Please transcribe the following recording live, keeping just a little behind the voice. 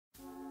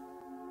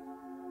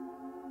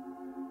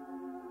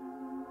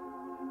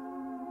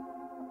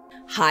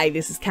Hi,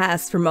 this is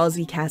Cass from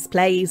Aussie Cass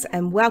Plays,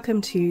 and welcome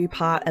to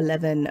part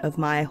 11 of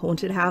my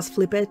Haunted House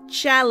Flipper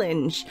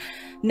Challenge.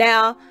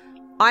 Now,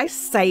 I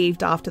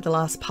saved after the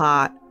last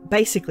part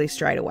basically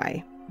straight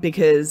away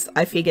because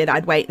I figured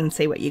I'd wait and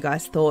see what you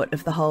guys thought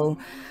of the whole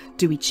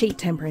do we cheat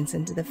Temperance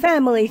into the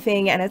family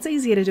thing, and it's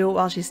easier to do it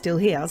while she's still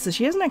here, so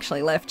she hasn't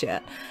actually left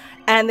yet.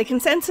 And the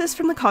consensus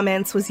from the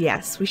comments was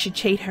yes, we should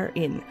cheat her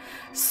in.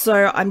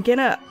 So I'm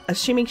gonna,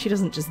 assuming she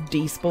doesn't just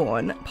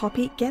despawn,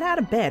 Poppy, get out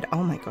of bed.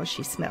 Oh my gosh,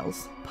 she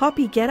smells.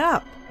 Poppy, get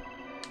up.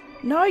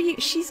 No,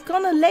 she's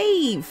gonna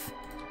leave.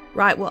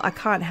 Right, well, I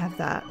can't have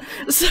that.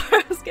 So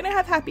I was gonna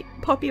have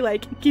Poppy,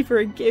 like, give her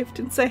a gift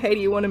and say, hey, do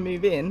you want to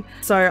move in?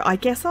 So I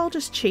guess I'll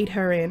just cheat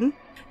her in.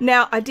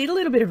 Now, I did a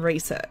little bit of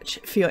research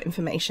for your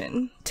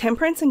information.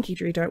 Temperance and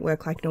Guidry don't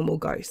work like normal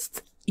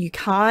ghosts. You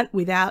can't,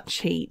 without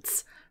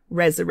cheats,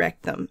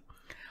 resurrect them.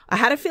 I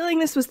had a feeling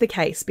this was the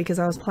case because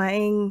I was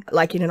playing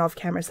like in an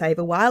off-camera save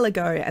a while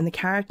ago, and the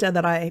character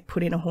that I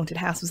put in a haunted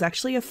house was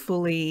actually a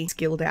fully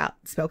skilled out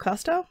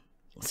spellcaster.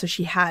 So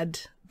she had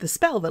the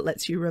spell that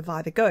lets you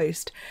revive a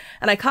ghost,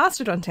 and I cast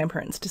it on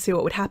Temperance to see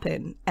what would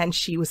happen, and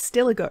she was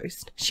still a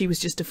ghost. She was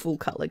just a full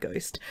color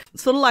ghost.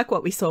 Sort of like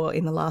what we saw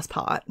in the last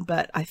part,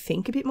 but I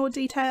think a bit more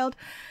detailed.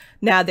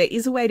 Now, there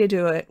is a way to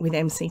do it with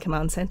MC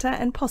Command Center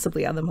and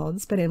possibly other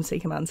mods, but MC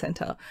Command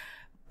Center.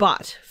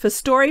 But for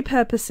story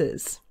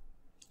purposes,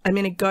 I'm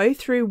going to go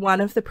through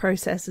one of the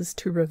processes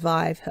to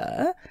revive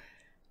her,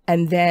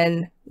 and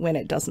then when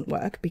it doesn't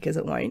work, because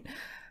it won't,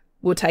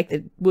 we'll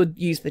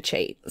use the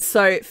cheat.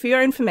 So for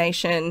your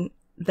information,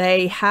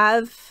 they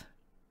have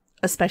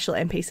a special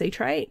NPC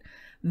trait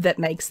that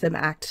makes them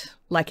act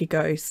like a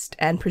ghost,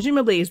 and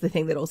presumably is the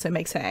thing that also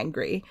makes her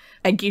angry.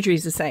 And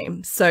Guidry's the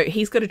same. So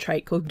he's got a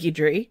trait called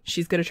Guidry.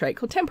 She's got a trait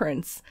called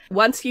Temperance.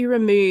 Once you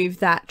remove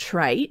that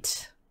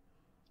trait,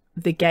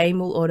 the game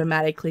will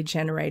automatically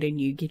generate a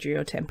new Guidry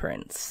or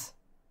Temperance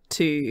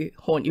to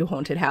haunt your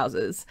haunted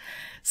houses.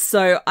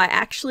 So I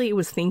actually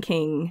was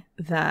thinking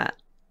that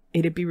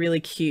it'd be really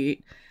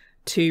cute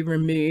to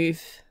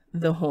remove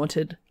the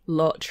haunted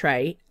lot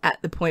trait at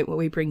the point where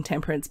we bring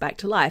Temperance back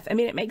to life. I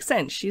mean, it makes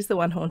sense. She's the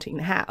one haunting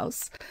the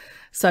house.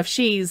 So if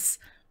she's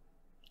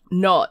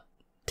not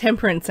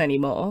Temperance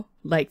anymore,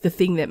 like the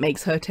thing that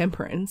makes her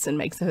Temperance and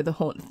makes her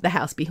the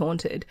house be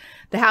haunted,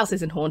 the house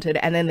isn't haunted,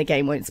 and then the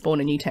game won't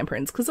spawn a new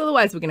Temperance, because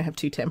otherwise we're going to have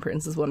two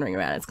Temperances wandering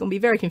around. It's going to be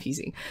very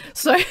confusing.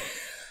 So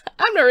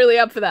I'm not really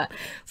up for that.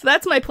 So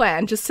that's my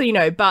plan, just so you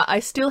know. But I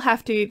still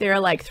have to, there are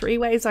like 3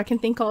 ways I can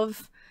think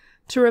of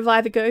to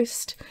revive a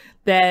ghost.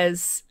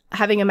 There's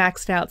having a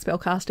maxed out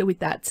spellcaster with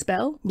that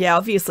spell. Yeah,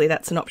 obviously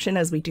that's an option,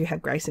 as we do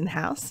have Grace in the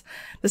house.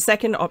 The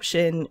second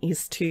option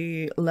is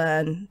to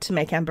learn to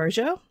make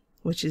ambrosia,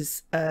 which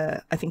is, I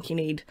think you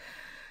need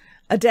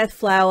a death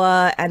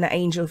flower and an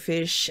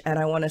angelfish, and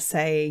I want to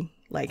say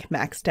like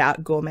maxed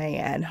out gourmet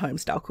and home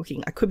style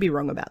cooking. I could be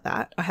wrong about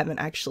that. I don't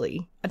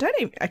actually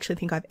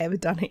think I've ever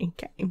done it in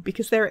game,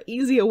 because there are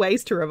easier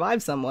ways to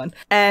revive someone.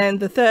 And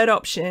the third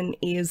option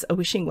is a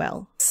wishing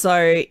well.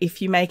 So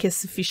if you make a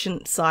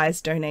sufficient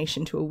size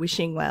donation to a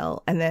wishing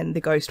well and then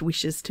the ghost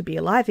wishes to be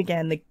alive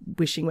again, the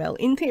wishing well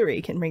in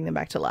theory can bring them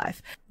back to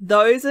life.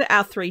 Those are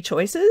our 3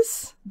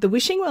 choices. The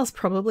wishing well's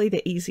probably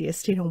the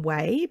easiest in a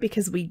way,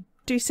 because we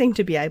do seem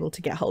to be able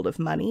to get hold of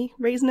money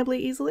reasonably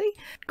easily.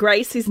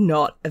 Grace is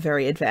not a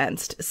very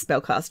advanced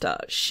spellcaster.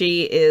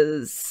 She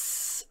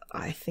is,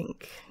 I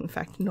think, in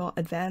fact, not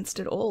advanced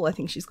at all. I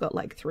think she's got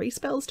like 3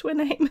 spells to her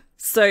name.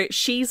 So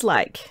she's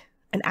like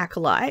an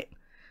acolyte.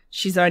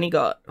 She's only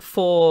got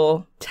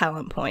 4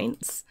 talent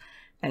points,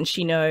 and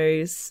she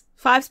knows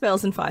 5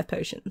 spells and 5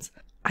 potions.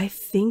 I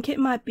think it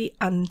might be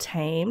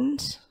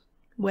Untamed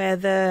where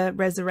the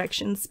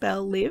resurrection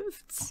spell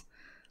lives.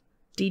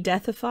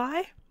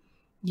 De-deathify.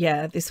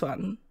 Yeah, this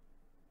one.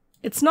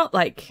 It's not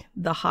like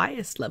the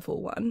highest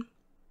level one.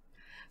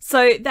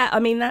 So that, I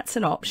mean, that's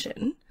an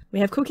option. We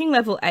have cooking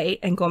level 8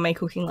 and gourmet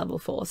cooking level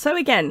 4. So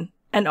again,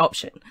 an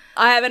option.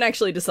 I haven't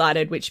actually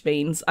decided which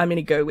beans I'm going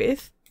to go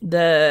with.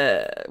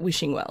 The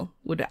wishing well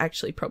would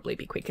actually probably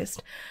be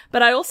quickest.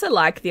 But I also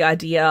like the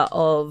idea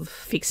of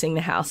fixing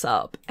the house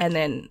up and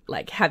then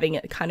like having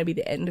it kind of be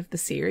the end of the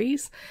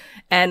series.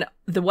 And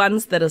the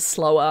ones that are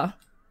slower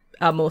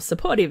are more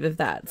supportive of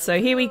that.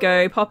 So here we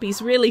go.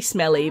 Poppy's really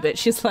smelly, but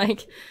she's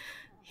like,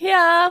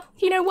 yeah,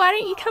 you know, why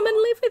don't you come and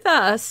live with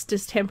us?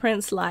 Does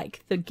Temperance like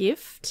the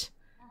gift?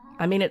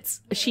 I mean,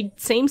 she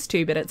seems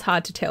to, but it's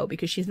hard to tell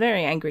because she's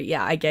very angry.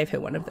 Yeah, I gave her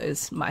one of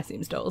those My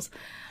Sims dolls.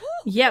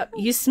 Yep,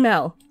 you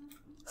smell.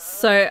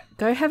 So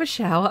go have a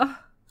shower.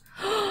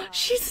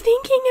 She's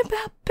thinking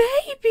about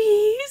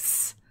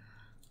babies.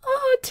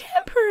 Oh,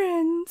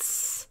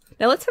 Temperance.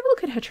 Now let's have a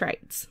look at her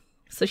traits.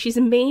 So she's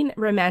mean,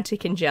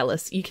 romantic, and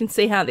jealous. You can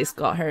see how this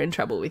got her in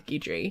trouble with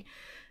Guidry.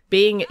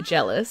 Being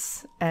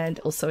jealous and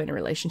also in a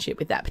relationship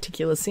with that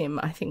particular sim,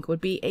 I think, would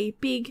be a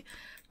big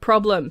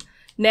problem.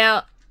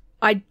 Now,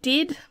 I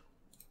did,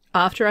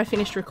 after I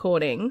finished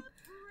recording,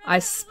 I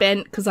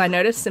spent, because I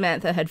noticed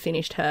Samantha had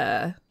finished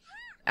her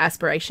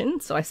aspiration,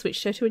 so I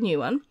switched her to a new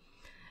one.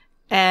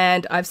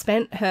 And I've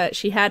spent her,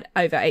 she had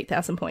over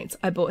 8,000 points.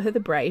 I bought her the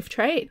Brave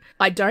trait.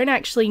 I don't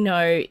actually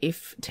know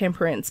if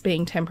Temperance,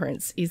 being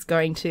Temperance, is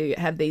going to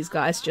have these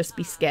guys just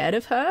be scared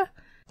of her.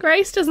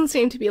 Grace doesn't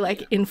seem to be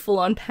like in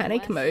full-on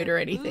panic mode or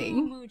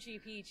anything.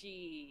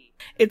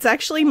 It's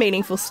actually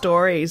Meaningful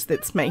Stories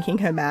that's making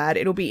her mad.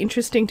 It'll be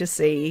interesting to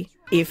see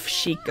if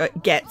she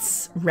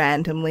gets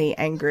randomly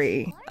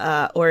angry,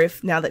 or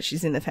if now that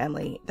she's in the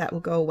family, that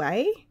will go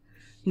away.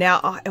 Now,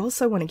 I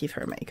also want to give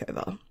her a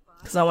makeover,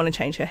 because I want to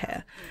change her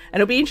hair.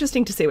 And it'll be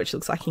interesting to see what she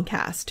looks like in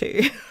cast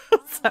too.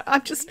 So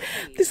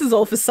this is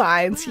all for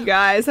science, you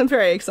guys. I'm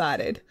very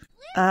excited.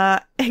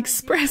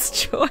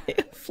 Express joy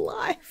of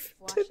life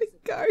to the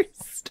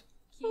ghost.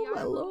 Oh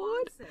my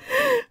lord.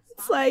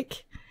 It's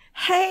like,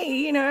 hey,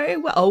 you know,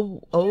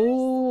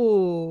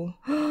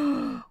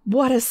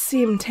 what a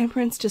sim.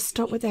 Temperance just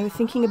stopped what they were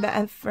thinking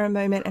about for a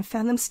moment and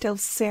found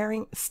themselves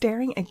staring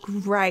at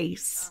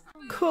Grace.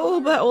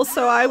 Cool, but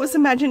also I was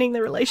imagining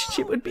the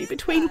relationship would be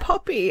between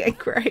Poppy and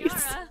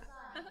Grace.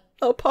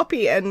 Oh,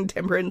 Poppy and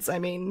Temperance, I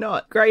mean,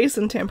 not Grace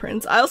and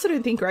Temperance. I also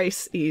don't think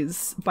Grace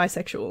is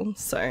bisexual,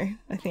 so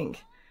I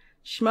think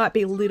she might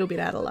be a little bit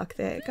out of luck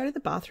there. Go to the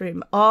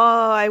bathroom.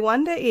 Oh, I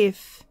wonder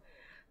if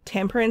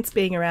Temperance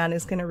being around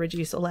is going to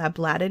reduce all our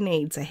bladder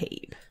needs a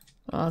heap.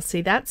 Oh,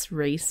 see, that's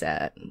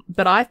reset.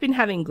 But I've been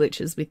having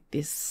glitches with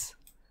this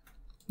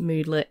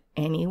moodlet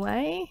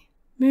anyway.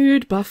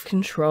 Mood buff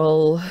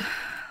control.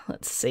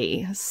 Let's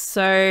see.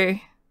 So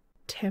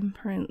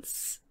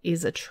Temperance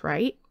is a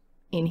trait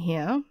in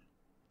here.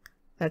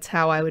 That's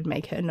how I would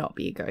make her not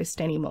be a ghost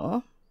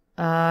anymore.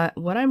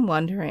 What I'm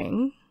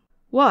wondering...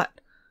 What?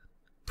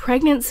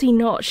 Pregnancy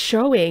not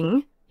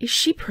showing? Is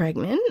she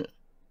pregnant?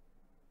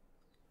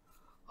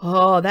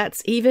 Oh,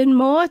 that's even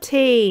more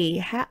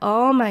tea.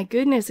 Oh my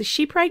goodness. Is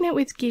she pregnant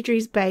with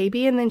Guidry's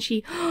baby? And then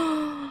she...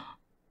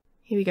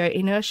 Here we go.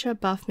 Inertia,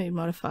 buff, mood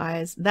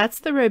modifiers. That's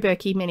the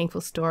Roberki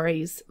Meaningful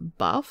Stories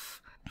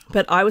buff.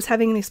 But I was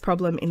having this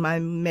problem in my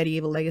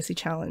Medieval Legacy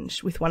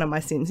Challenge with one of my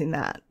sims in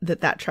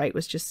that trait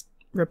was just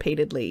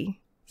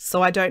repeatedly.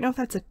 So I don't know if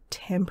that's a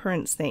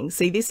Temperance thing.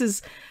 See, this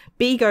is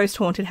Be Ghost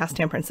Haunted House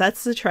Temperance.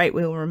 That's the trait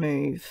we'll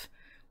remove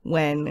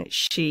when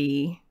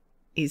she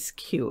is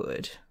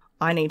cured.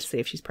 I need to see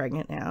if she's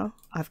pregnant now.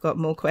 I've got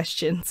more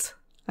questions.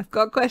 I've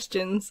got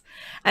questions.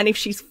 And if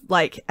she's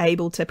like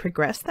able to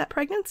progress that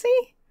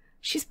pregnancy.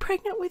 She's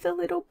pregnant with a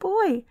little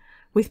boy.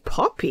 With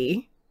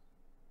Poppy.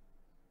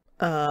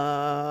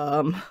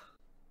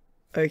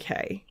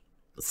 Okay.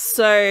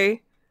 So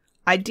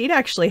I did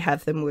actually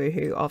have them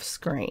woohoo off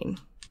screen.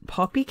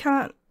 Poppy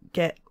can't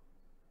get...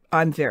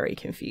 I'm very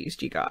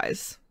confused, you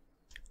guys.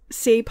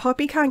 See,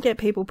 Poppy can't get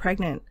people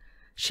pregnant.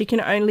 She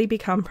can only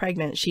become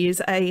pregnant. She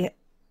is a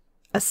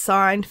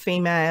assigned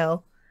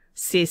female,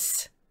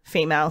 cis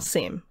female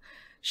sim.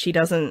 She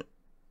doesn't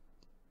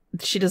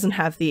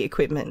have the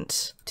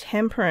equipment.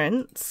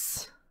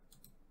 Temperance,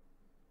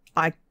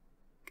 I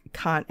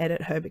can't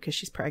edit her because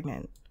she's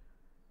pregnant.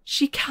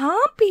 She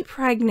can't be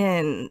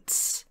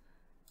pregnant.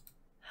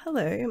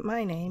 Hello,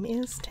 my name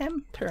is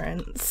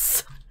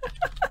Temperance.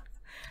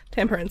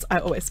 Temperance, I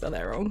always spell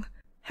that wrong.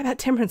 How about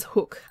Temperance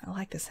Hook? I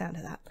like the sound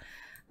of that.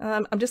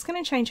 I'm just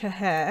going to change her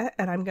hair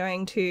and I'm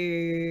going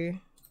to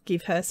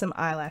give her some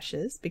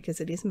eyelashes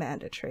because it is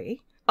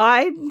mandatory.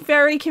 I'm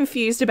very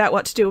confused about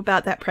what to do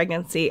about that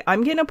pregnancy.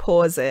 I'm going to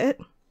pause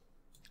it.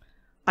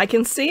 I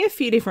can see a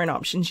few different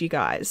options, you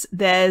guys.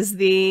 There's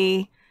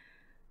the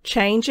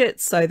change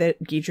it so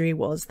that Guidry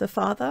was the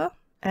father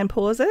and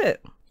pause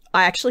it.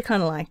 I actually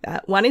kind of like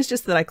that. One is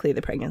just that I clear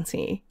the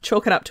pregnancy,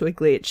 chalk it up to a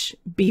glitch,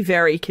 be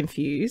very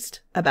confused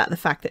about the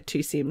fact that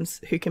two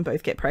sims who can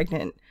both get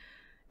pregnant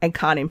and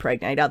can't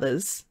impregnate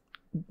others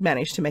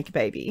manage to make a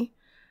baby.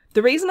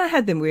 The reason I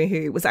had them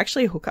woohoo was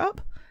actually a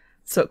hookup,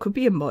 so it could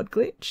be a mod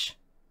glitch,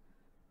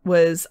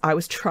 was I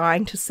was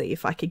trying to see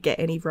if I could get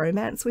any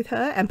romance with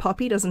her, and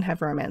Poppy doesn't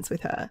have romance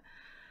with her.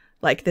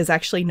 Like, there's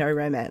actually no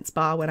romance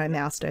bar when I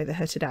moused over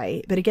her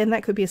today. But again,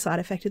 that could be a side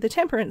effect of the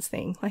Temperance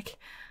thing. Like,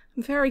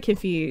 I'm very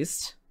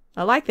confused.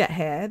 I like that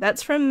hair.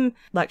 That's from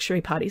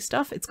Luxury Party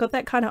Stuff. It's got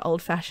that kind of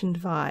old-fashioned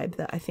vibe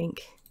that I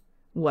think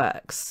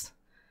works.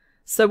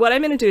 So what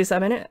I'm going to do is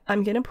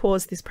I'm going to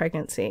pause this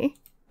pregnancy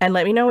and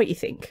let me know what you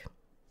think.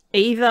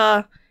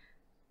 Either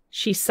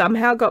she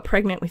somehow got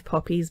pregnant with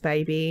Poppy's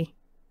baby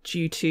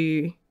due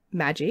to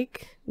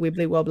magic,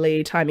 wibbly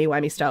wobbly, timey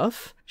wimey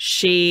stuff.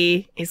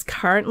 She is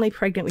currently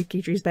pregnant with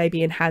Guidry's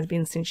baby and has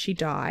been since she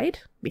died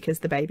because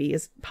the baby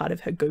is part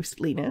of her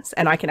ghostliness.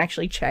 And I can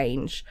actually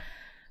change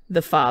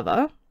the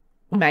father,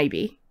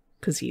 maybe,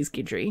 because he's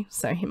Guidry,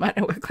 so he might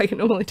not work like it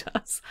normally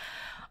does.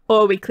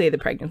 Or we clear the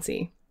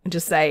pregnancy and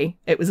just say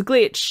it was a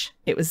glitch,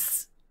 it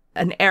was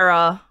an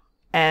error,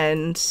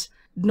 and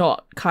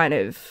not kind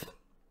of,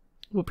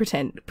 we'll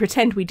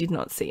pretend we did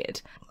not see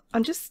it.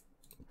 I'm just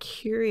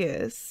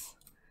curious.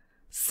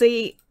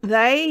 See,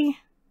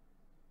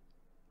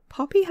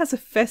 Poppy has a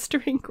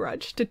festering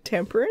grudge to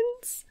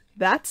Temperance.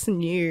 That's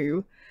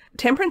new.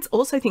 Temperance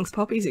also thinks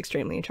Poppy's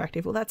extremely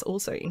attractive. Well, that's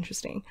also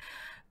interesting.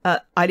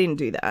 I didn't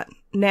do that.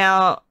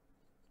 Now,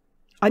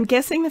 I'm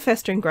guessing the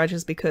festering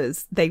grudges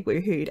because they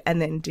woohooed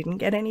and then didn't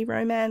get any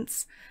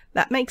romance.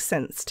 That makes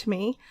sense to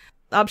me.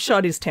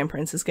 Upshot is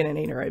Temperance is going to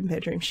need her own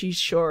bedroom. She's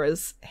sure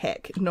as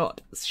heck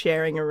not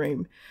sharing a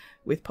room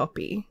with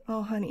Poppy.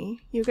 Oh, honey,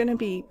 you're going to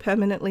be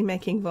permanently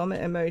making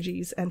vomit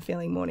emojis and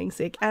feeling morning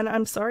sick. And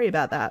I'm sorry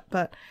about that,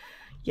 but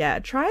yeah,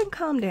 try and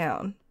calm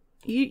down.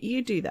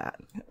 You do that.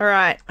 All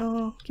right.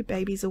 Oh, your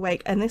baby's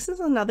awake. And this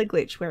is another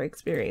glitch we're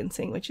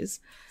experiencing, which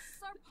is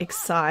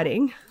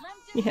exciting.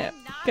 Yeah,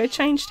 go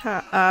change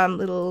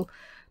little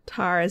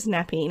Tara's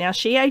nappy. Now,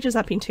 she ages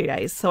up in 2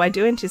 days, so I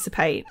do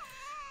anticipate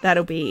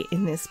that'll be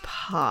in this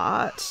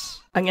part.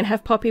 I'm going to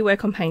have Poppy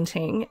work on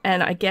painting,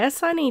 and I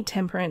guess I need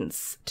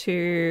Temperance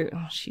to...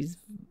 Oh, she's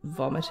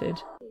vomited.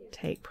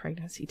 Take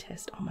pregnancy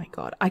test. Oh my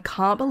god. I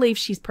can't believe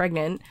she's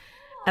pregnant,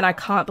 and I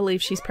can't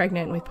believe she's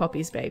pregnant with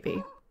Poppy's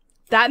baby.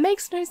 That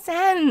makes no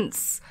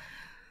sense.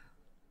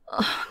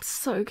 Oh, I'm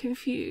so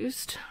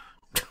confused.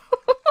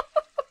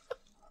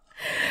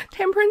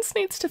 Temperance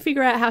needs to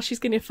figure out how she's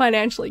going to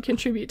financially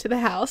contribute to the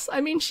house.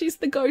 I mean, she's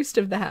the ghost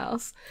of the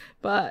house,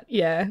 but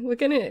yeah, we're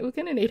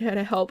gonna need her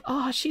to help.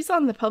 Oh, she's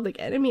on the public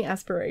enemy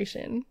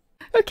aspiration.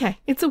 Okay,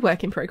 it's a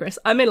work in progress.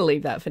 I'm gonna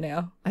leave that for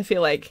now. I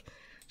feel like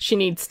she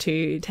needs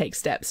to take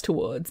steps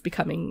towards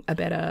becoming a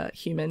better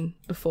human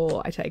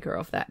before I take her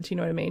off that. Do you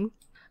know what I mean?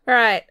 All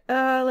right,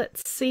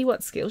 let's see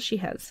what skills she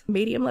has.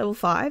 Medium level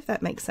 5,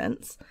 that makes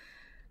sense.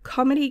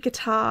 Comedy,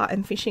 guitar,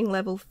 and fishing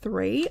level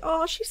 3.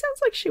 Oh, she sounds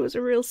like she was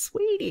a real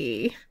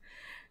sweetie.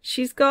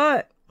 She's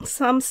got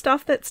some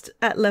stuff that's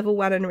at level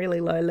 1 and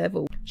really low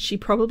level. She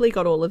probably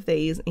got all of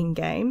these in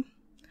game.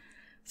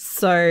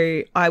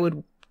 So I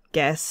would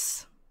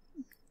guess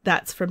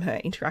that's from her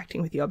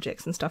interacting with the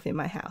objects and stuff in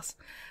my house.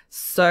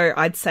 So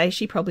I'd say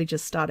she probably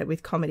just started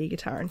with comedy,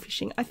 guitar, and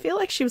fishing. I feel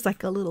like she was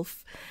like a little,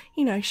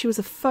 you know, she was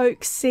a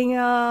folk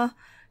singer.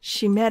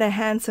 She met a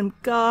handsome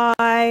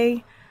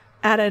guy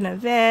at an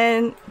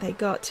event. They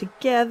got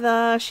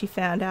together. She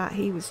found out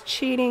he was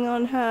cheating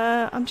on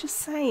her. I'm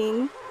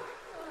saying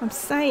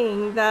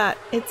that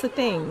it's a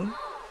thing.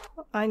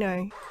 I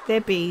know. They're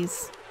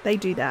bees. They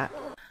do that.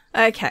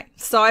 Okay,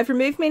 so I've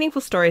removed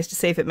meaningful stories to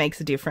see if it makes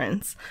a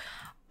difference.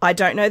 I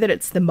don't know that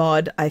it's the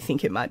mod. I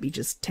think it might be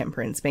just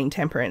Temperance being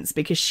Temperance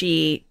because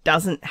she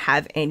doesn't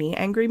have any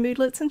angry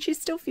moodlets and she's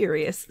still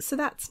furious. So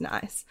that's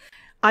nice.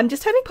 I'm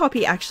just having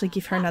Poppy actually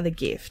give her another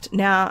gift.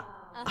 Now,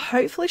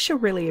 hopefully she'll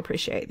really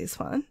appreciate this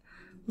one.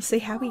 We'll see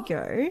how we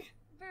go.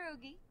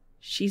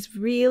 She's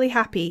really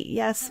happy.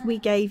 Yes, we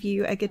gave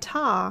you a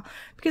guitar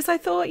because I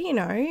thought, you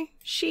know,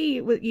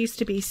 she used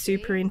to be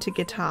super into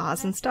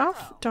guitars and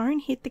stuff. Don't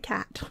hit the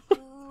cat. I'm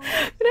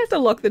gonna have to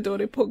lock the door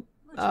to put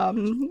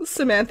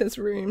Samantha's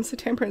room so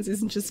Temperance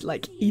isn't just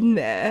like in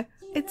there.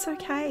 It's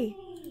okay.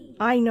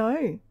 I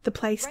know the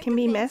place can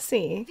be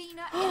messy.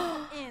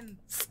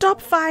 Stop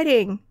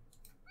fighting.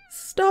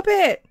 Stop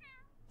it.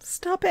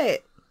 Stop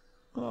it.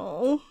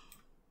 Oh,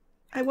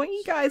 I want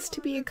you guys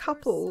to be a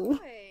couple.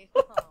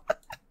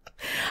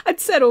 I'd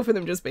settle for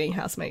them just being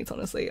housemates,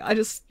 honestly. I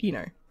just, you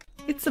know,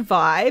 it's a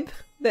vibe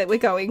that we're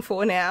going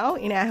for now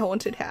in our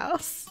haunted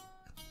house.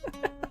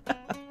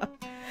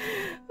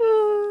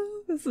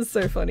 Oh, this is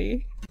so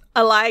funny.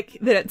 I like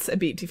that it's a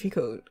bit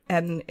difficult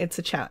and it's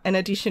an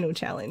additional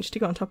challenge to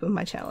go on top of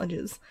my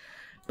challenges.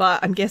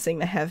 But I'm guessing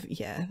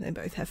they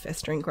both have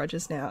festering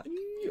grudges now.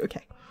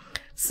 Okay.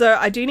 So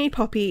I do need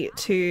Poppy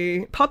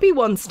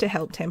wants to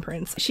help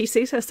Temperance. She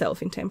sees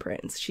herself in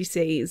Temperance. She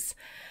sees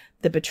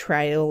the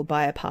betrayal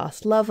by a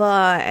past lover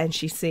and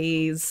she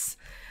sees,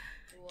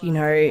 you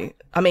know,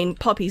 I mean,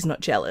 Poppy's not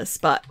jealous,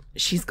 but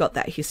she's got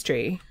that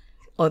history.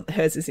 Or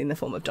hers is in the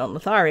form of Don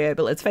Lothario,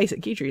 but let's face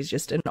it, Guidry is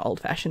just an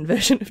old-fashioned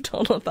version of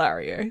Don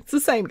Lothario. It's the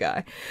same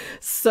guy.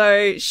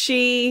 So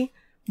she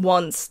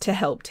wants to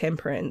help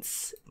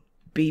Temperance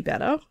be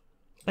better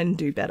and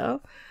do better.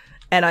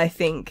 And I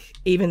think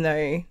even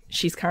though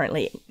she's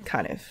currently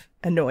kind of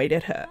annoyed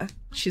at her,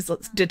 she's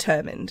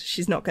determined.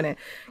 She's not going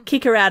to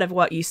kick her out of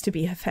what used to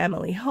be her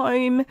family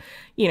home.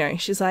 You know,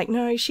 she's like,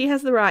 no, she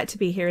has the right to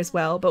be here as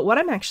well. But what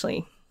I'm going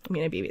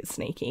to be a bit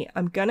sneaky.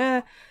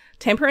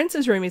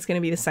 Temperance's room is going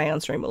to be the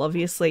seance room. We'll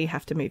obviously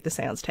have to move the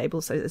seance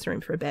table so there's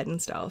room for a bed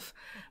and stuff.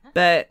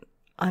 But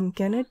I'm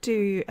going to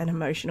do an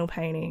emotional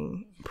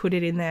painting, put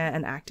it in there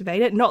and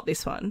activate it. Not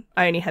this one.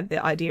 I only had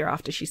the idea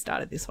after she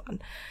started this one.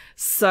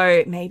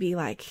 So maybe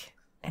like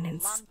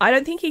I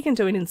don't think you can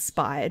do an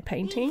inspired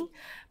painting,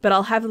 but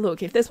I'll have a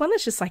look. If there's one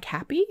that's just like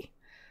happy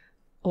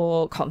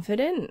or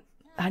confident,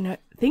 I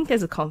think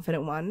there's a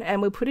confident one,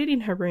 and we'll put it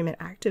in her room and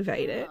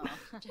activate it.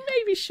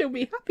 Maybe she'll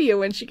be happier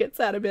when she gets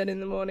out of bed in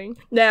the morning.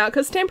 Now,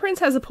 because Temperance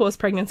has a paused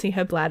pregnancy,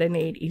 her bladder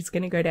need is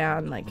going to go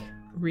down like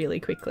really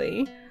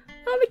quickly.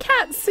 Oh, the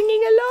cat's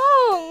singing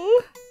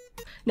along.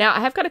 Now, I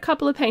have got a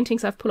couple of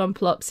paintings I've put on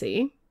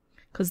Plopsy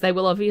because they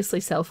will obviously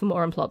sell for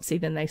more on Plopsy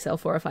than they sell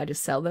for if I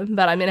just sell them.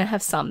 But I'm going to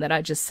have some that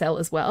I just sell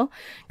as well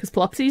because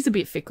Plopsy is a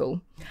bit fickle.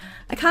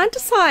 I can't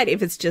decide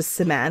if it's just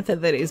Samantha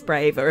that is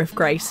brave or if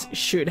Grace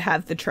should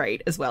have the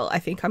trait as well. I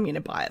think I'm going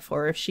to buy it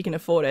for her if she can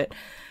afford it.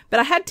 But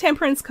I had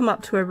Temperance come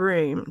up to her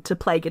room to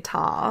play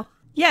guitar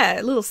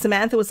yeah, little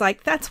Samantha was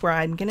like, that's where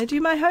I'm going to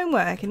do my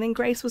homework. And then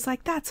Grace was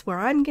like, that's where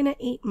I'm going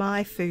to eat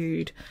my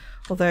food.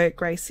 Although,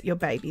 Grace, your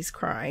baby's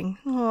crying.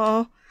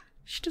 Oh,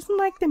 she doesn't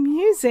like the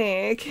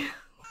music.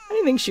 I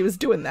didn't think she was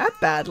doing that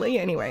badly.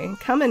 Anyway,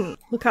 come and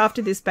look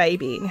after this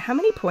baby. How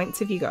many points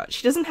have you got?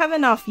 She doesn't have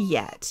enough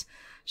yet.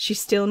 She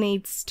still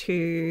needs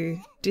to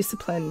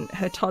discipline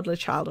her toddler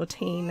child or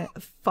teen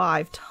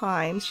 5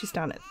 times. She's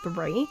done it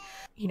 3.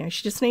 You know,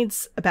 she just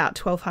needs about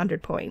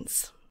 1,200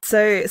 points.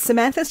 So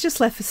Samantha's just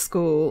left for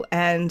school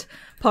and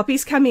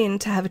Poppy's come in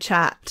to have a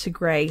chat to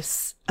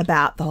Grace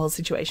about the whole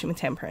situation with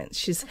Temperance.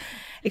 She's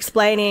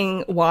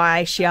explaining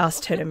why she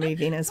asked her to move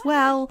in as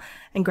well.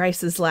 And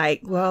Grace is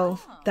like,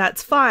 well,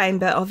 that's fine,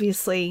 but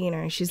obviously, you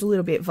know, she's a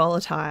little bit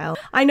volatile.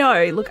 I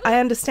know, look, I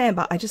understand,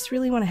 but I just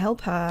really want to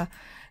help her.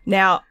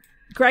 Now,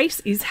 Grace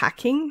is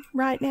hacking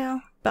right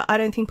now, but I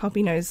don't think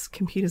Poppy knows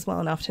computers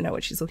well enough to know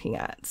what she's looking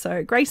at.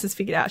 So Grace has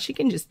figured out she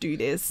can just do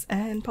this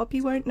and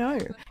Poppy won't know.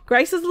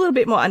 Grace is a little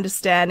bit more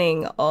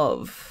understanding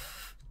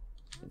of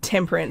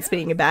Temperance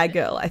being a bad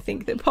girl, I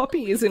think, that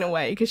Poppy is in a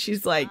way, because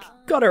she's like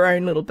got her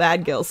own little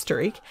bad girl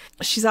streak.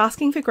 She's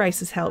asking for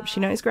Grace's help. She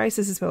knows Grace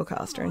is a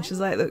spellcaster and she's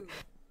like, look,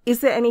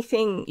 is there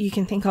anything you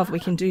can think of we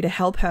can do to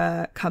help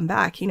her come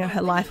back? You know,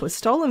 her life was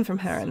stolen from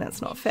her and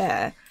that's not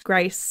fair.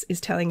 Grace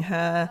is telling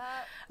her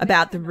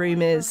about the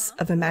rumours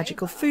of a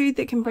magical food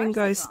that can bring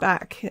ghosts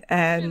back.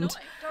 And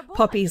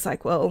Poppy's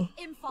like, well,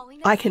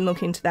 I can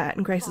look into that.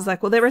 And Grace is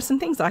like, well, there are some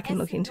things I can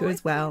look into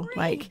as well,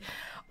 like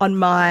on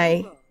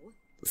my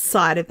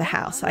side of the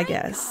house, I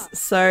guess.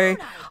 So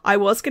I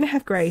was going to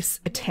have Grace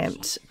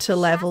attempt to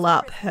level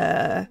up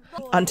her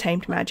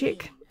untamed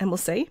magic, and we'll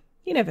see.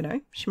 You never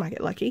know. She might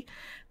get lucky.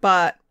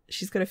 But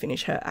she's got to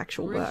finish her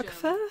actual work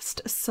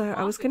first. So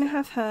I was going to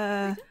have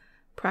her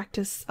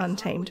practice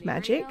untamed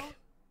magic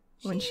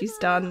when she's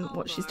done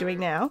what she's doing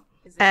now.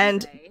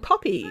 And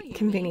Poppy,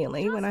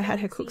 conveniently, when I had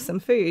her cook some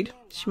food,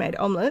 she made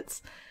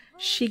omelettes,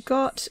 she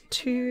got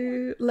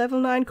to level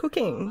 9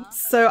 cooking.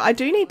 So I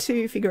do need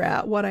to figure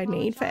out what I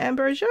need for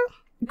Ambrosia.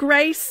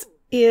 Grace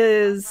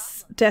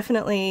is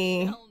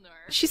definitely,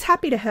 she's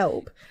happy to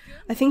help.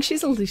 I think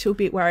she's a little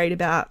bit worried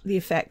about the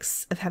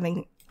effects of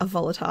having a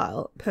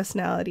volatile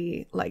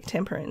personality like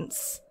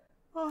Temperance.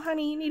 Oh,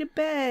 honey, you need a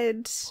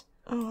bed.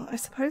 Oh, I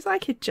suppose I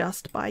could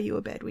just buy you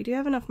a bed. We do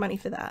have enough money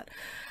for that.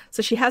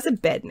 So she has a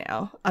bed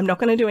now. I'm not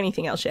going to do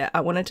anything else yet. I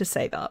wanted to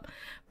save up.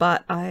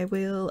 But I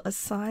will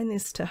assign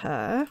this to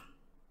her.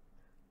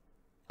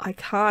 I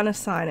can't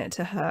assign it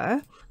to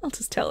her. I'll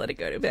just tell her to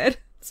go to bed.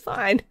 It's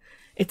fine.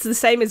 It's the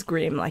same as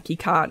Grim. Like, you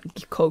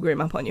can't call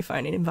Grim up on your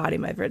phone and invite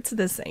him over. It's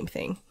the same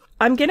thing.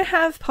 I'm going to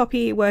have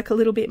Poppy work a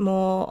little bit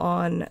more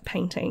on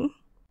painting.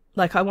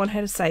 Like, I want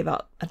her to save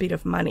up a bit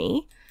of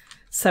money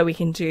so we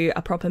can do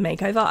a proper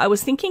makeover. I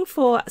was thinking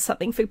for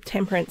something for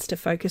Temperance to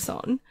focus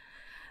on,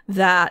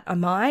 that I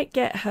might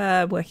get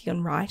her working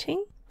on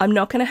writing. I'm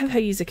not going to have her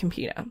use a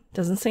computer.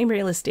 Doesn't seem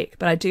realistic,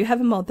 but I do have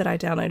a mod that I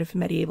downloaded for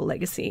Medieval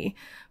Legacy,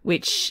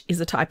 which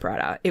is a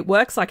typewriter. It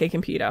works like a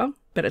computer,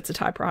 but it's a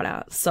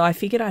typewriter. So I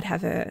figured I'd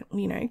have her,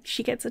 you know,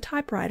 she gets a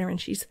typewriter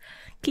and she's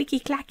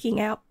clicky-clacking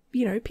out,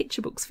 you know,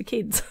 picture books for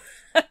kids.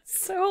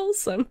 So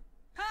awesome.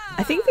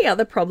 I think the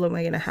other problem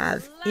we're going to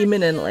have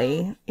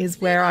imminently is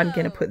where I'm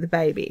going to put the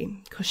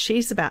baby, because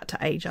she's about to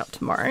age up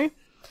tomorrow.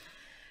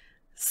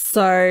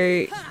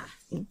 So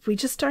we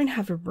just don't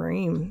have a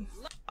room.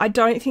 I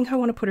don't think I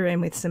want to put her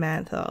in with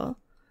Samantha.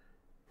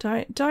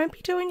 Don't be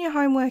doing your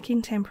homework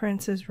in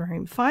Temperance's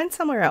room. Find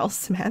somewhere else,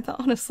 Samantha,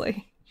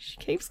 honestly. She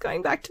keeps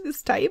going back to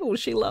this table.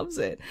 She loves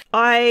it.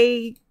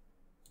 I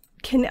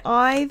can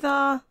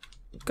either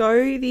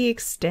go the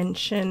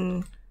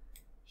extension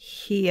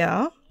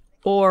here,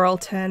 or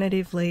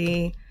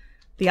alternatively,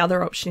 the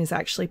other option is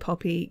actually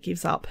Poppy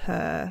gives up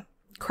her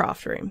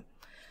craft room.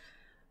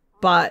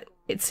 But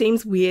it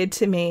seems weird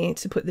to me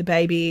to put the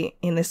baby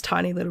in this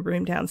tiny little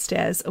room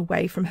downstairs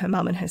away from her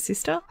mum and her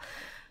sister.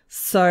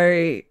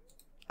 So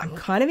I'm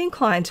kind of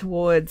inclined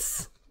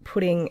towards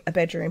putting a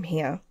bedroom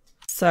here.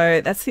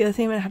 So that's the other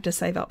thing I'm going to have to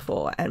save up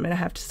for. And I'm going to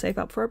have to save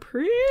up for it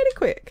pretty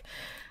quick.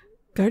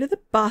 Go to the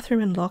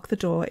bathroom and lock the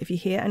door. If you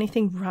hear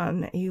anything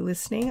run, are you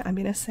listening? I'm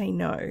going to say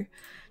no.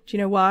 Do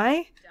you know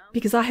why?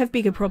 Because I have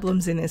bigger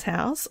problems in this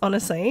house,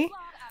 honestly.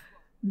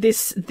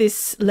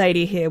 This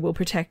lady here will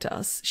protect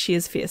us. She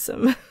is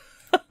fearsome.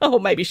 Or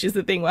maybe she's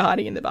the thing we're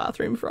hiding in the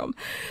bathroom from.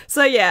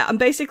 So yeah, I'm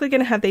basically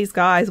going to have these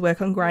guys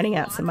work on grinding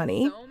out some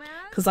money,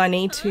 because I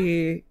need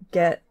to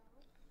get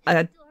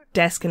a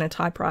desk and a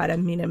typewriter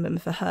minimum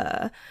for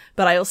her.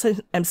 But I also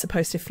am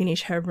supposed to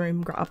finish her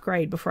room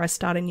upgrade before I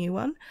start a new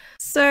one.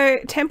 So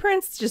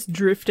Temperance just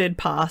drifted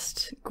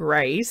past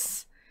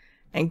Grace,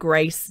 and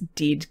Grace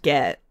did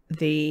get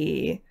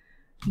the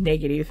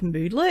negative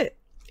moodlet.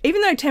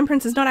 Even though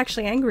Temperance is not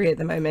actually angry at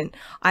the moment,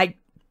 I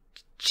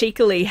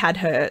cheekily had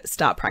her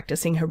start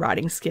practicing her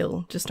writing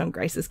skill just on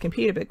Grace's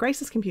computer, but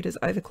Grace's computer's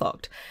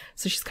overclocked.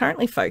 So she's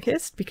currently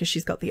focused because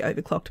she's got the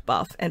overclocked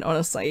buff, and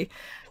honestly,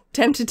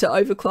 tempted to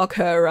overclock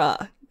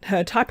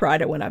her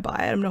typewriter when I buy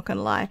it, I'm not going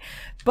to lie.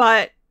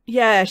 But,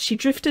 Yeah, she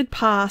drifted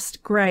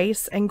past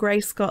Grace, and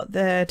Grace got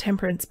the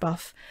Temperance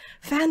buff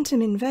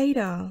Phantom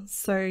Invader,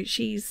 so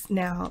she's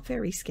now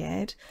very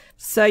scared.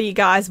 So you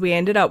guys, we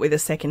ended up with a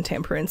second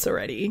Temperance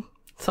already.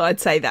 So I'd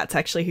say that's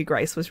actually who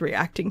Grace was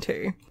reacting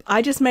to.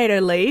 I just made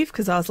her leave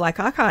because I was like,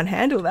 I can't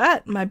handle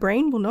that. My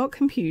brain will not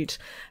compute.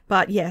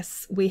 But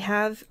yes, we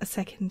have a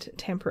second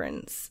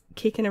Temperance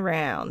kicking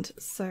around.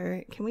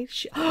 So can we...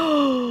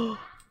 Oh!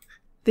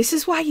 This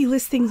is why you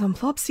list things on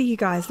Plopsy, you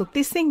guys. Look,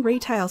 this thing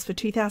retails for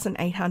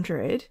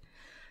 2,800.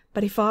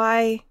 But if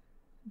I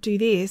do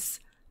this,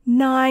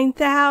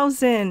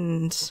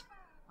 9,000.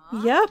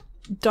 Yep.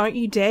 Don't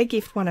you dare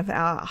gift one of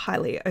our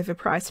highly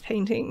overpriced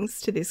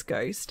paintings to this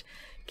ghost.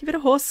 Give it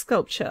a horse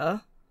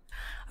sculpture.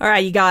 All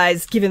right, you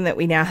guys, given that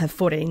we now have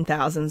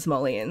 14,000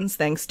 simoleons,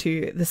 thanks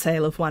to the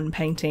sale of one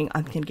painting,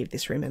 I'm going to give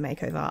this room a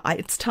makeover.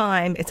 It's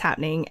time, it's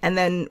happening, and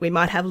then we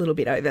might have a little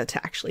bit over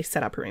to actually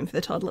set up a room for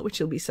the toddler, which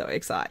will be so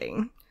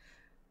exciting.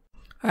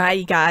 All right,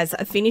 you guys,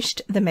 I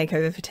finished the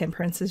makeover for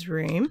Temperance's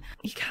room.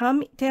 You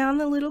come down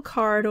the little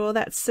corridor,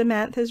 that's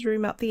Samantha's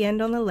room up the end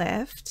on the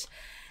left,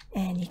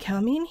 and you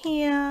come in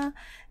here,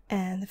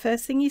 and the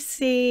first thing you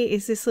see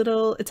is this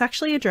little, it's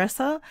actually a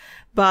dresser,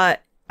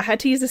 but I had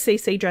to use a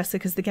CC dresser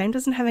because the game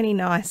doesn't have any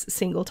nice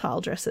single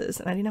tile dressers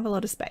and I didn't have a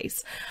lot of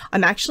space.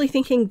 I'm actually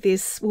thinking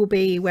this will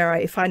be where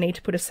if I need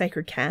to put a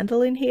sacred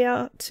candle in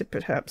here to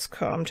perhaps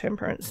calm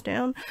Temperance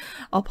down,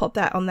 I'll pop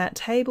that on that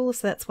table,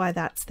 so that's why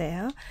that's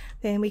there.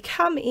 Then we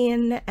come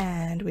in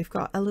and we've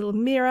got a little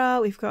mirror,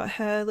 we've got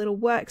her little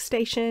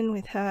workstation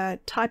with her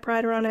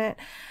typewriter on it.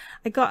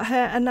 I got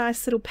her a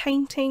nice little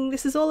painting.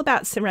 This is all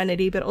about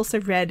serenity, but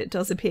also red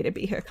does appear to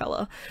be her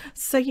colour.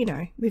 So, you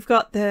know, we've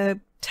got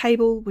the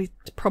table with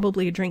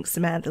probably a drink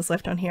Samantha's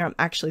left on here. I'm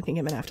actually thinking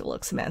I'm going to have to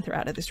lock Samantha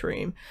out of this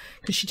room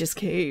because she just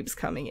keeps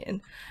coming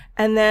in.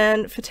 And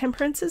then for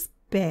Temperance's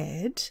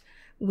bed,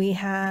 we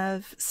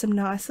have some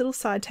nice little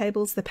side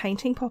tables. The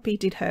painting Poppy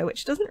did her,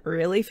 which doesn't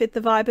really fit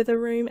the vibe of the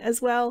room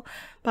as well.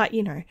 But,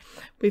 you know,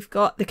 we've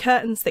got the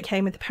curtains that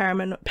came with the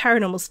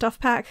paranormal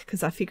stuff pack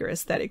because I figure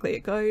aesthetically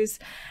it goes.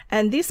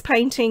 And this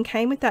painting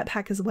came with that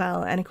pack as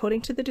well. And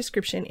according to the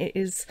description, it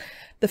is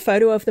the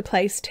photo of the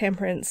place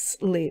Temperance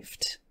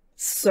lived.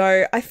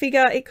 So I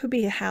figure it could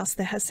be a house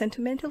that has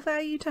sentimental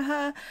value to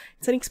her.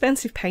 It's an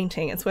expensive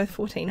painting. It's worth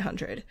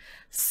 1,400.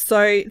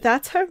 So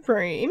that's her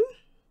room.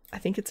 I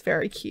think it's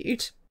very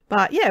cute.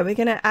 But yeah, we're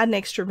going to add an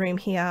extra room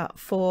here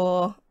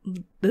for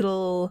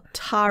little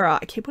Tara.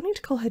 I keep wanting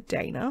to call her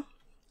Dana.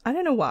 I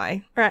don't know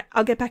why. All right,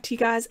 I'll get back to you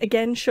guys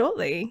again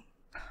shortly.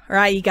 All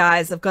right, you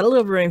guys, I've got a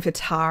little room for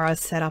Tara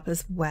set up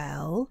as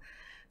well.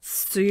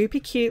 Super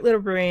cute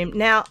little room.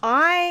 Now,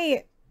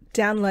 I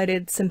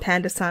downloaded some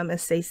Panda Sama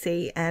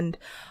CC and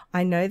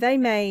I know they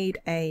made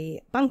a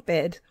bunk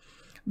bed,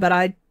 but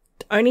I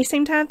only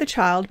seem to have the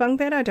child bunk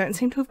bed. I don't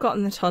seem to have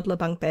gotten the toddler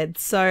bunk bed.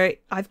 So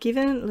I've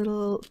given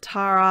little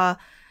Tara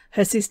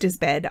her sister's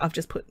bed. I've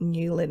just put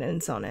new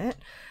linens on it.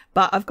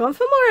 But I've gone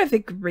for more of a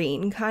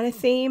green kind of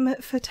theme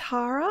for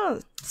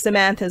Tara.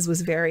 Samantha's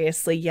was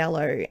variously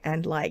yellow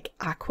and like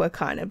aqua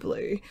kind of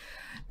blue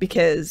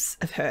because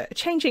of her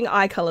changing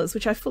eye colours,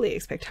 which I fully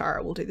expect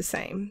Tara will do the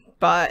same.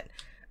 But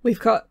we've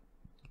got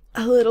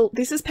a little,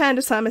 this is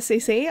Panda Sama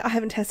CC. I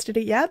haven't tested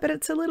it yet, but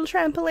it's a little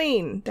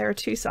trampoline. There are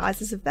two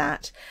sizes of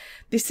that.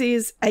 This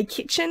is a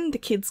kitchen the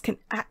kids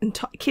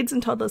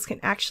and toddlers can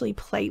actually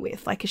play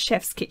with, like a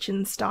chef's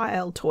kitchen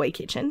style toy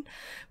kitchen,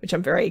 which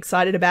I'm very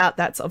excited about.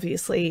 That's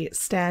obviously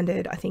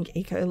standard, I think,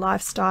 eco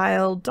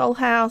lifestyle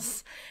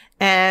dollhouse,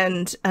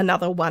 and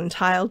another one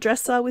tile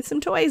dresser with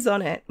some toys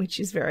on it, which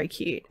is very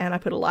cute. And I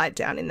put a light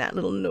down in that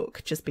little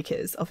nook just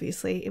because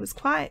obviously it was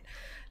quite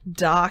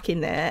dark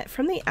in there.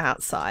 From the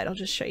outside, I'll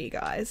just show you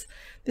guys.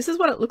 This is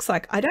what it looks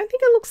like. I don't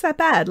think it looks that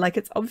bad. Like,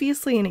 it's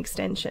obviously an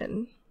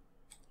extension,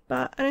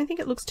 but I don't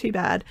think it looks too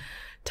bad.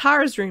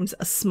 Tara's rooms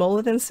are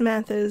smaller than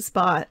Samantha's,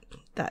 but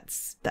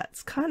that's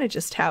kind of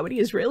just how it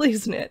is, really,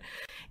 isn't it?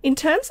 In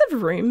terms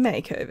of room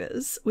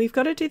makeovers, we've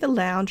got to do the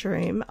lounge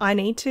room. I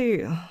need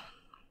to...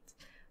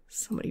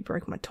 Somebody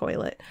broke my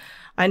toilet.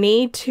 I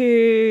need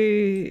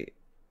to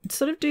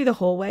sort of do the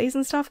hallways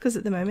and stuff because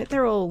at the moment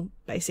they're all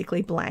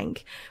basically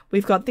blank.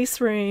 We've got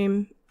this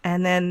room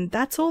and then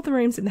that's all the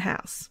rooms in the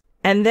house.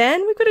 And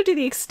then we've got to do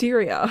the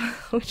exterior,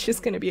 which is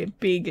going to be a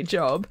big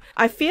job.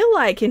 I feel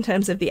like in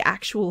terms of the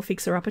actual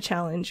fixer-upper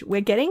challenge,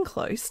 we're getting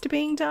close to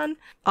being done.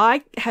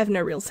 I have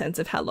no real sense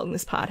of how long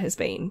this part has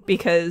been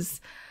because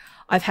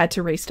I've had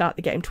to restart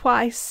the game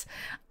twice.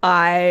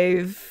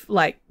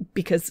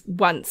 Because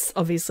once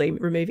obviously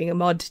removing a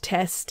mod to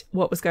test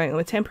what was going on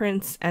with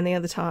Temperance, and the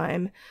other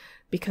time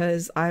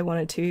because I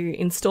wanted to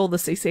install the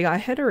CC I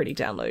had already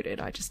downloaded.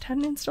 I just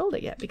hadn't installed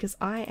it yet because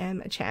I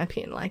am a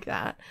champion like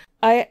that.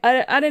 I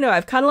don't know,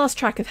 I've kind of lost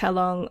track of how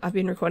long I've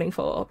been recording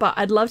for, but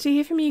I'd love to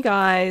hear from you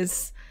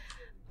guys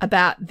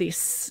about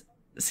this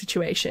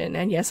situation.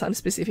 And yes, I'm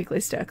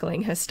specifically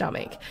circling her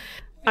stomach.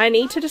 I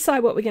need to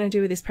decide what we're going to do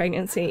with this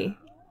pregnancy.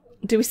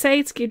 Do we say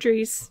it's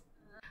Gidry's?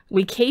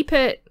 We keep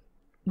it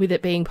with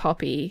it being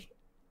Poppy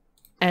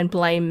and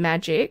blame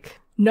magic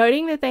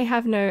noting that they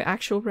have no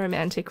actual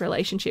romantic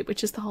relationship,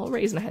 which is the whole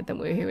reason I had them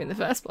woohoo in the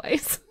first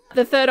place.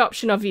 The third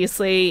option,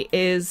 obviously,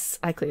 is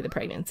I clear the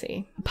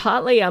pregnancy.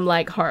 Partly, I'm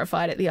like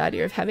horrified at the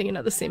idea of having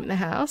another sim in the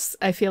house.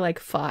 I feel like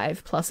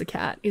 5 plus a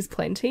cat is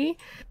plenty.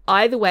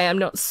 Either way, I'm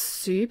not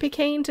super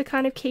keen to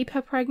kind of keep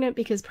her pregnant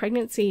because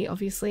pregnancy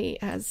obviously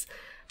has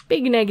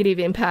big negative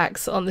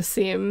impacts on the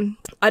sim.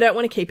 I don't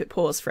want to keep it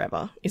paused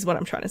forever, is what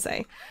I'm trying to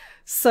say.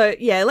 So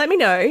yeah, let me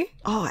know.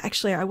 Oh,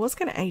 actually, I was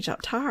going to age up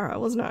Tara,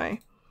 wasn't I?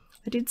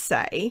 I did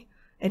say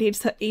it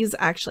is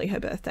actually her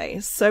birthday.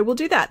 So we'll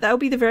do that. That'll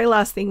be the very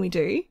last thing we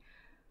do.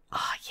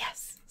 Oh,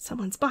 yes.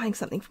 Someone's buying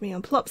something for me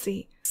on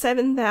Plopsy.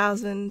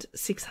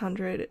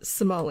 7,600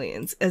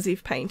 simoleons, as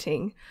if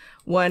painting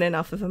weren't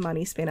enough of a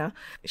money spinner.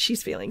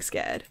 She's feeling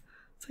scared.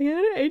 It's like, I'm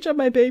going to age up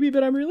my baby,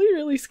 but I'm really,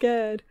 really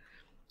scared.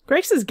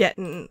 Grace is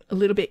getting a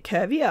little bit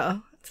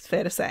curvier, it's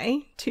fair to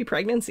say. 2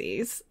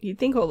 pregnancies. You'd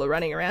think all the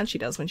running around she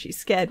does when she's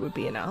scared would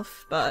be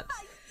enough, but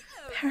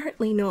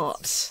apparently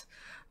not.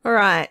 All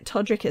right,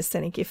 Todrick has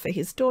sent a gift for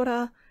his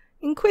daughter.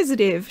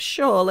 Inquisitive,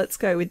 sure, let's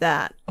go with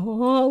that.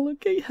 Oh,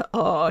 look at her.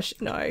 Oh,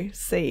 no,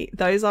 see,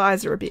 those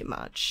eyes are a bit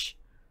much.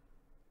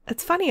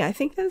 It's funny, I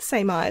think they're the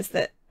same eyes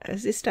that her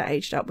sister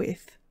aged up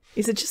with.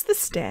 Is it just the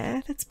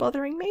stare that's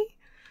bothering me?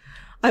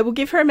 I will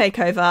give her a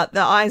makeover. The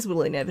eyes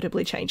will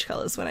inevitably change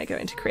colours when I go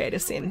into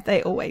Creative Sim.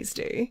 They always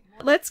do.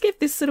 Let's give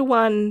this little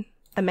one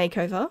a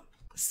makeover.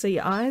 So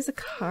your eyes are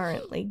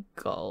currently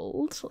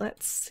gold.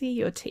 Let's see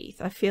your teeth.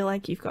 I feel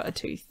like you've got a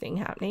tooth thing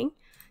happening.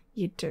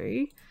 You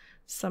do.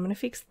 So I'm going to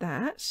fix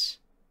that.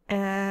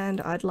 And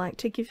I'd like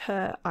to give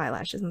her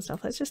eyelashes and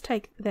stuff. Let's just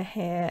take the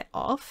hair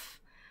off.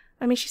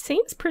 I mean, she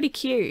seems pretty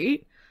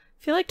cute.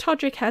 I feel like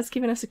Todrick has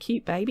given us a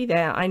cute baby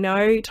there. I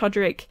know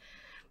Todrick,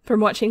 from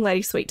watching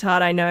Lady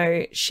Sweetheart, I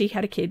know she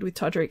had a kid with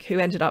Todrick who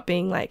ended up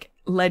being like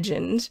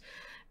legend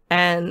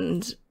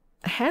and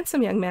a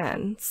handsome young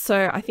man.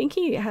 So I think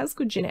he has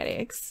good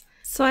genetics.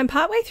 So I'm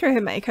partway through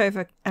her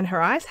makeover and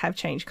her eyes have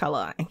changed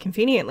colour, and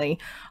conveniently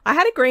I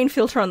had a green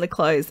filter on the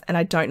clothes and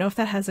I don't know if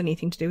that has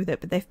anything to do with it,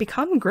 but they've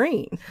become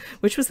green,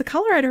 which was the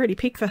colour I'd already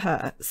picked for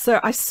her. So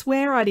I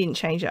swear I didn't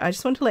change it. I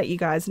just want to let you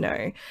guys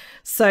know.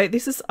 So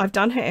this is, I've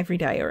done her every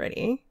day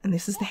already, and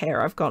this is the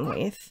hair I've gone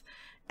with.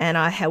 And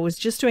I was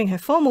just doing her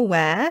formal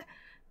wear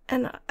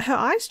and her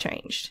eyes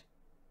changed.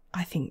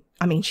 I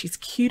mean, she's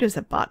cute as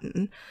a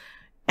button,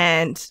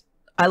 and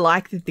I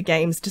like that the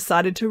game's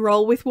decided to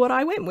roll with what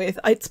I went with.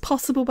 It's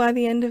possible by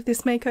the end of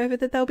this makeover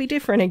that they'll be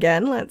different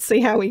again. Let's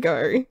see how we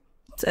go.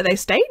 So they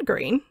stayed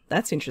green.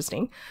 That's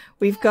interesting.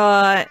 We've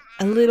got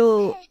a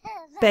little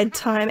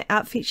bedtime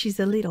outfit. She's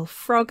a little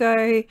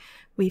froggo.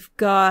 We've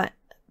got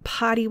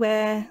party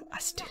wear.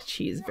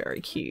 She is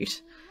very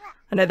cute.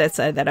 I know they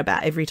say that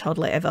about every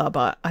toddler ever,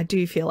 but I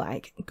do feel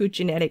like good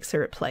genetics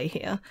are at play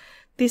here.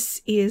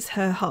 This is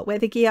her hot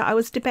weather gear. I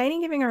was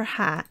debating giving her a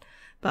hat,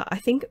 but I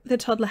think the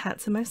toddler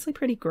hats are mostly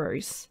pretty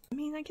gross. I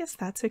mean, I guess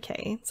that's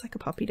okay. It's like a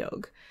puppy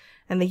dog.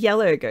 And the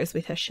yellow goes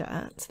with her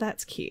shirt, so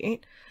that's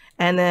cute.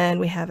 And then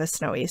we have a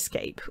snowy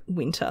escape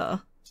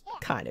winter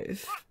kind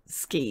of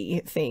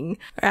ski thing.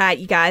 All right,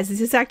 you guys,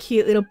 this is our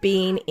cute little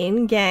bean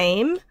in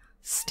game.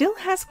 Still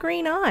has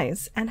green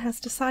eyes and has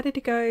decided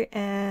to go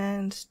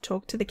and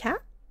talk to the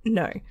cat.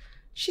 No,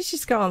 she's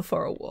just going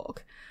for a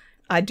walk.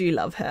 I do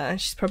love her.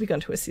 She's probably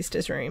gone to her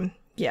sister's room.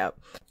 Yep.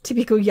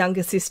 Typical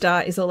younger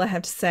sister is all I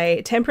have to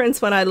say.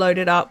 Temperance, when I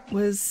loaded up,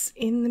 was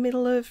in the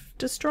middle of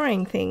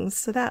destroying things,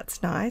 so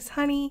that's nice.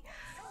 Honey,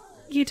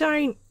 you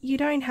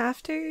don't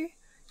have to.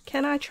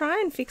 Can I try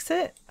and fix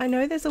it? I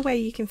know there's a way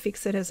you can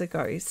fix it as a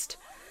ghost.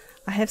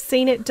 I have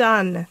seen it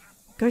done.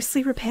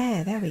 Ghostly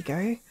repair. There we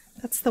go.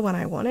 That's the one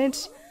I wanted.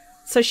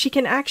 So she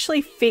can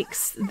actually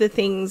fix the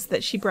things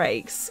that she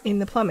breaks in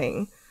the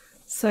plumbing.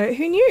 So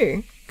who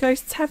knew?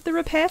 Ghosts have the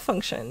repair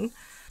function.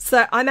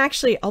 So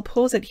I'll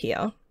pause it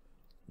here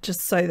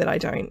just so that I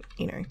don't,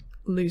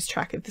 lose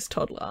track of this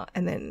toddler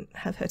and then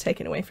have her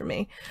taken away from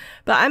me.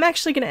 But I'm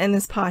actually going to end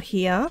this part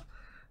here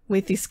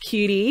with this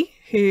cutie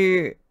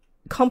who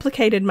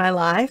complicated my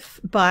life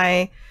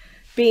by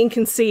being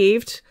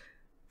conceived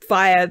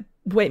via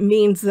what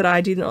means that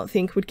I did not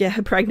think would get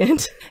her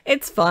pregnant.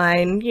 It's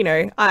fine,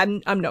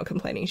 I'm not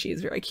complaining. She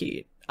is very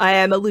cute. I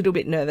am a little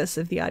bit nervous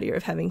of the idea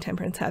of having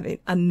Temperance have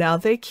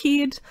another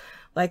kid.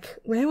 Like,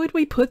 where would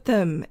we put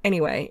them?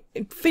 Anyway,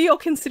 for your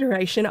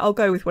consideration, I'll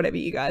go with whatever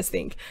you guys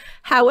think.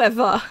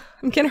 However,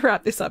 I'm going to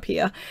wrap this up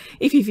here.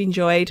 If you've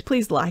enjoyed,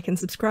 please like and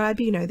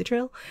subscribe. You know the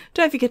drill.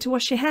 Don't forget to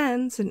wash your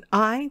hands, and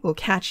I will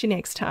catch you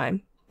next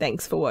time.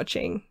 Thanks for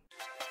watching.